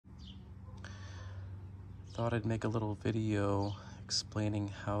thought I'd make a little video explaining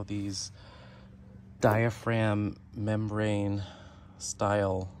how these diaphragm membrane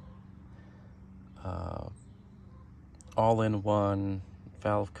style all-in-one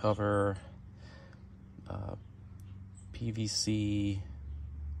valve cover, PVC,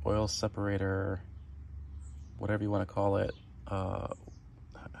 oil separator, whatever you want to call it, how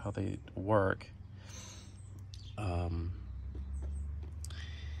they work.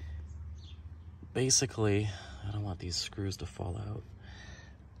 Basically, I don't want these screws to fall out.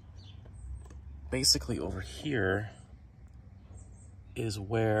 Basically over here is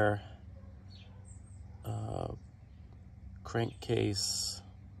where crankcase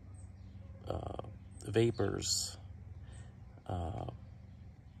vapors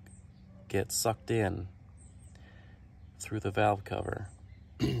get sucked in through the valve cover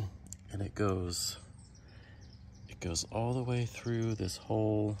and it goes all the way through this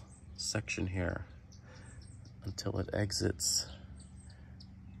whole section here until it exits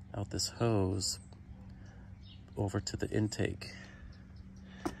out this hose over to the intake.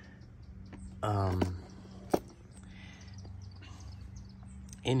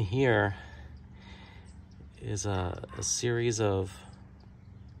 In here is a series of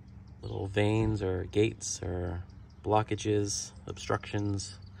little veins or gates or blockages,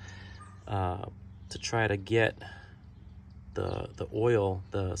 obstructions, to try to get the oil,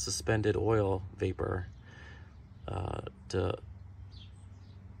 the suspended oil vapor, to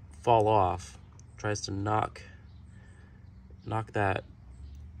fall off. Tries to knock that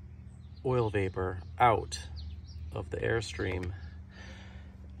oil vapor out of the airstream,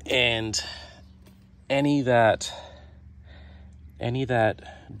 and any that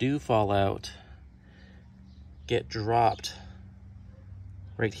do fall out get dropped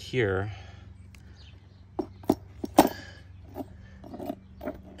right here.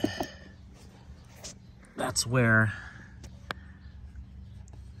 That's where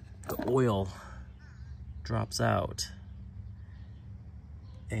the oil drops out,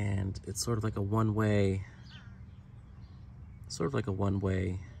 and it's sort of like a one-way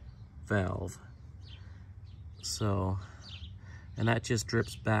valve. So, and that just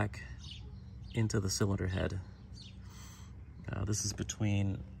drips back into the cylinder head. This is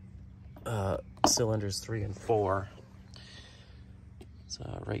between cylinders 3 and 4.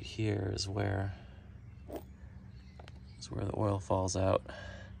 So right here is where the oil falls out.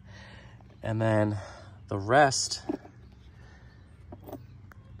 And then the rest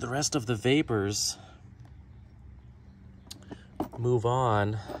of the vapors move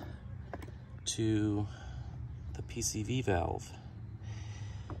on to the PCV valve.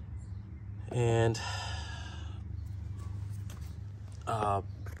 And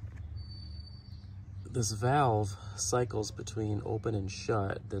this valve cycles between open and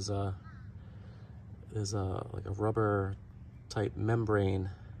shut. There's like a rubber type membrane.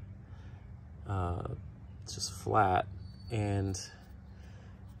 It's just flat, and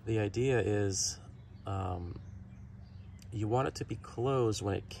the idea is you want it to be closed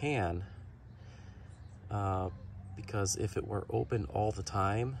when it can, because if it were open all the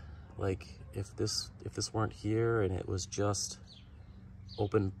time, like if this weren't here and it was just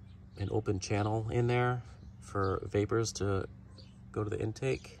an open channel in there for vapors to go to the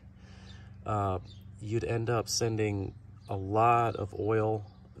intake, you'd end up sending a lot of oil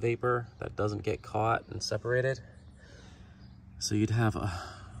vapor that doesn't get caught and separated. So you'd have a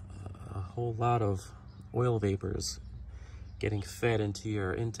whole lot of oil vapors getting fed into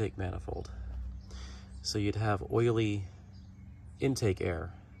your intake manifold. So you'd have oily intake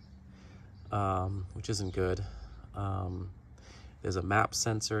air, which isn't good. There's a MAP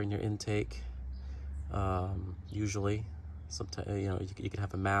sensor in your intake, usually. Sometimes, you could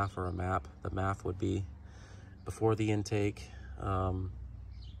have a MAF or a MAP. The MAF would be before the intake,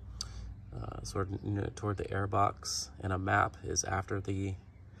 sort of toward the air box, and a MAP is after the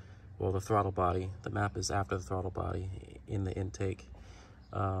throttle body. The MAP is after the throttle body in the intake.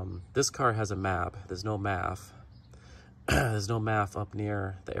 This car has a MAP. There's no MAF. There's no MAF up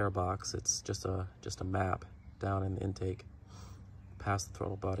near the air box. It's just a MAP down in the intake, past the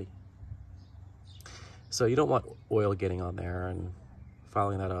throttle body. So you don't want oil getting on there and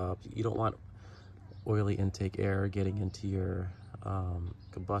fouling that up. You don't want oily intake air getting into your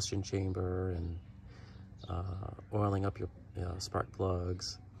combustion chamber and oiling up your spark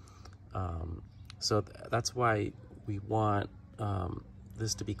plugs. So that's why we want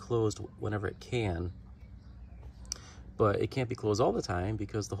this to be closed whenever it can, but it can't be closed all the time,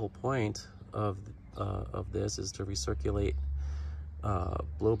 because the whole point of this is to recirculate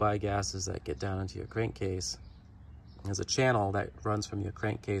blow-by gases that get down into your crankcase. There's a channel that runs from your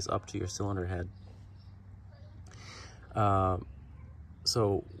crankcase up to your cylinder head.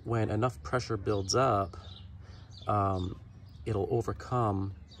 So when enough pressure builds up, it'll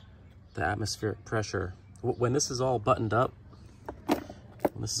overcome the atmospheric pressure. When this is all buttoned up,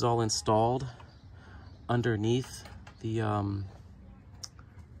 when this is all installed, underneath the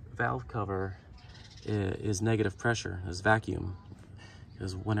valve cover is negative pressure, is vacuum.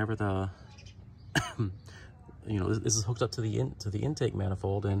 Because whenever the, this is hooked up to the intake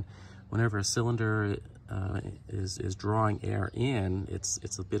manifold, and whenever a cylinder is drawing air in,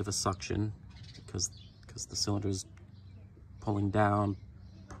 it's a bit of a suction because the cylinder's pulling down,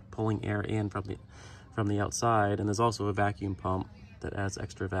 pulling air in from the outside, and there's also a vacuum pump that adds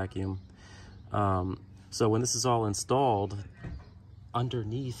extra vacuum. So when this is all installed,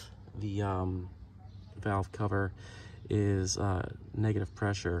 underneath the valve cover is negative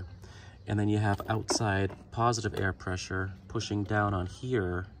pressure, and then you have outside positive air pressure pushing down on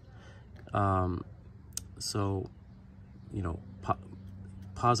here. So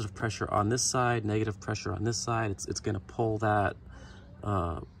positive pressure on this side, negative pressure on this side. It's going to pull that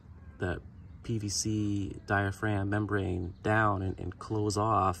that PVC diaphragm membrane down and close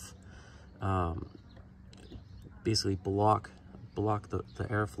off, basically block the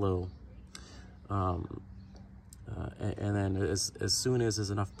airflow. And then as soon as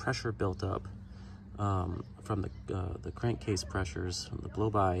there's enough pressure built up from the crankcase pressures, from the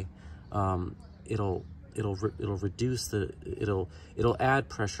blow-by, it'll reduce it'll add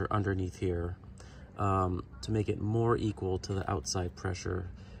pressure underneath here to make it more equal to the outside pressure,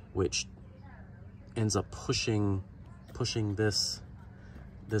 which ends up pushing this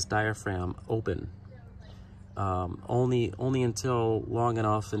diaphragm open. Only until long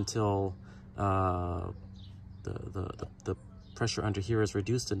enough until the pressure under here is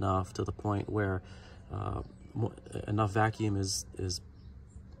reduced enough to the point where enough vacuum is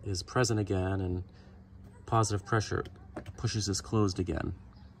present again, and positive pressure pushes this closed again.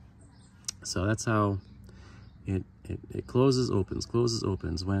 So that's how it closes, opens, closes,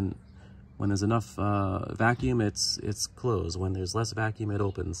 opens. When there's enough vacuum, it's closed. When there's less vacuum, it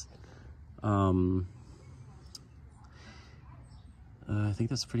opens. I think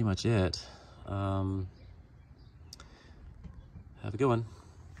that's pretty much it. Have a good one.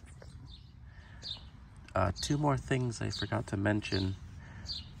 Two more things I forgot to mention.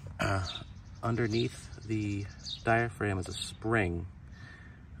 Underneath the diaphragm is a spring.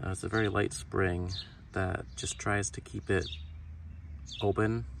 It's a very light spring that just tries to keep it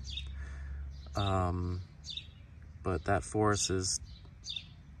open. But that force is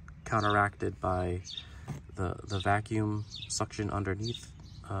counteracted by the vacuum suction underneath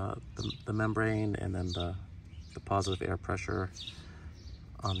the membrane, and then the positive air pressure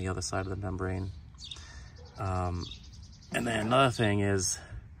on the other side of the membrane. And then another thing is,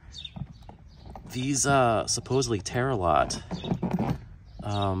 these supposedly tear a lot.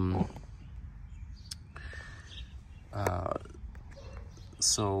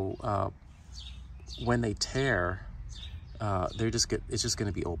 When they tear, it's just going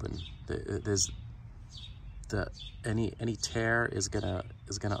to be open. Any tear is gonna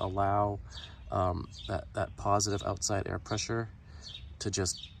allow that positive outside air pressure to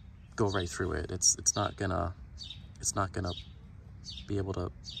just go right through it. It's not gonna be able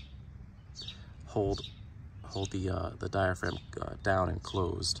to hold the diaphragm down and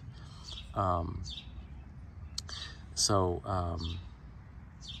closed.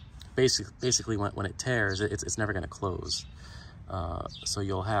 Basically when it tears, it's never going to close. So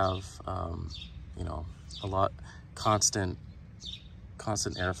you'll have a lot constant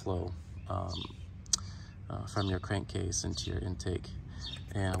airflow from your crankcase into your intake.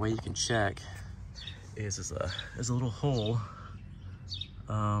 And the way you can check is there's a little hole.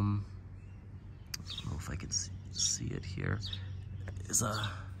 I don't know if I can see it here. There's a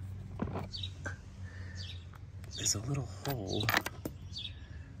little hole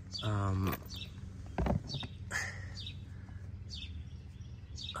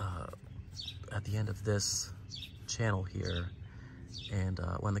at the end of this channel here, and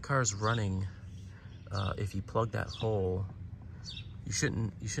when the car is running, if you plug that hole, you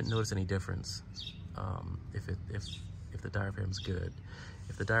shouldn't notice any difference if the diaphragm's good.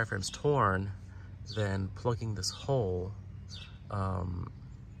 If the diaphragm's torn, then plugging this hole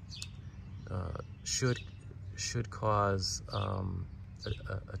should cause a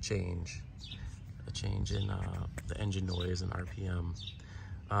change in the engine noise and RPM.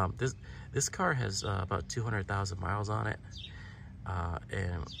 This car has about 200,000 miles on it,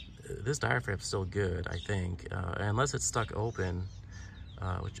 and this diaphragm's still good, I think, unless it's stuck open,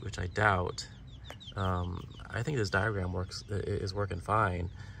 which I doubt. I think this diaphragm is working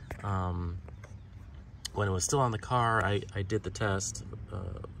fine. when it was still on the car, I did the test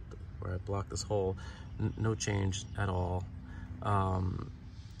where I blocked this hole. No change at all.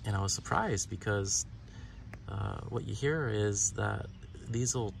 And I was surprised because what you hear is that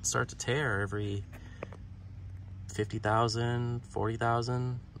these will start to tear every 50,000,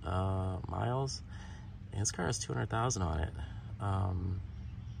 40,000 miles. And this car has 200,000 on it.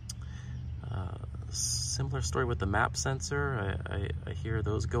 Similar story with the map sensor. I hear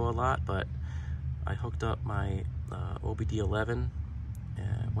those go a lot, but I hooked up my OBD11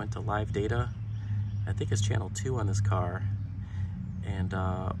 and went to live data. I think it's channel 2 on this car, and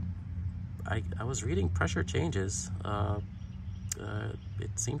I was reading pressure changes. It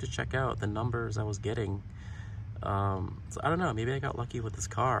seemed to check out the numbers I was getting. So I don't know, maybe I got lucky with this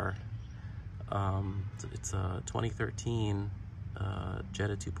car. It's a 2013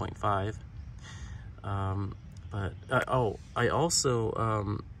 Jetta 2.5. But I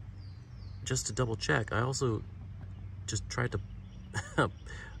also, just to double check, I also just tried to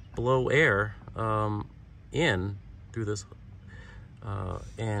blow air in through this,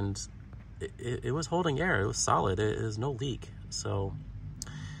 and it was holding air. It was solid. There's no leak. So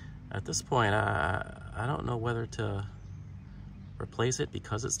at this point, I don't know whether to replace it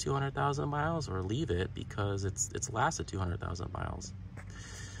because it's 200,000 miles or leave it because it's lasted 200,000 miles.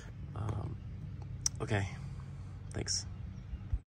 Okay, thanks.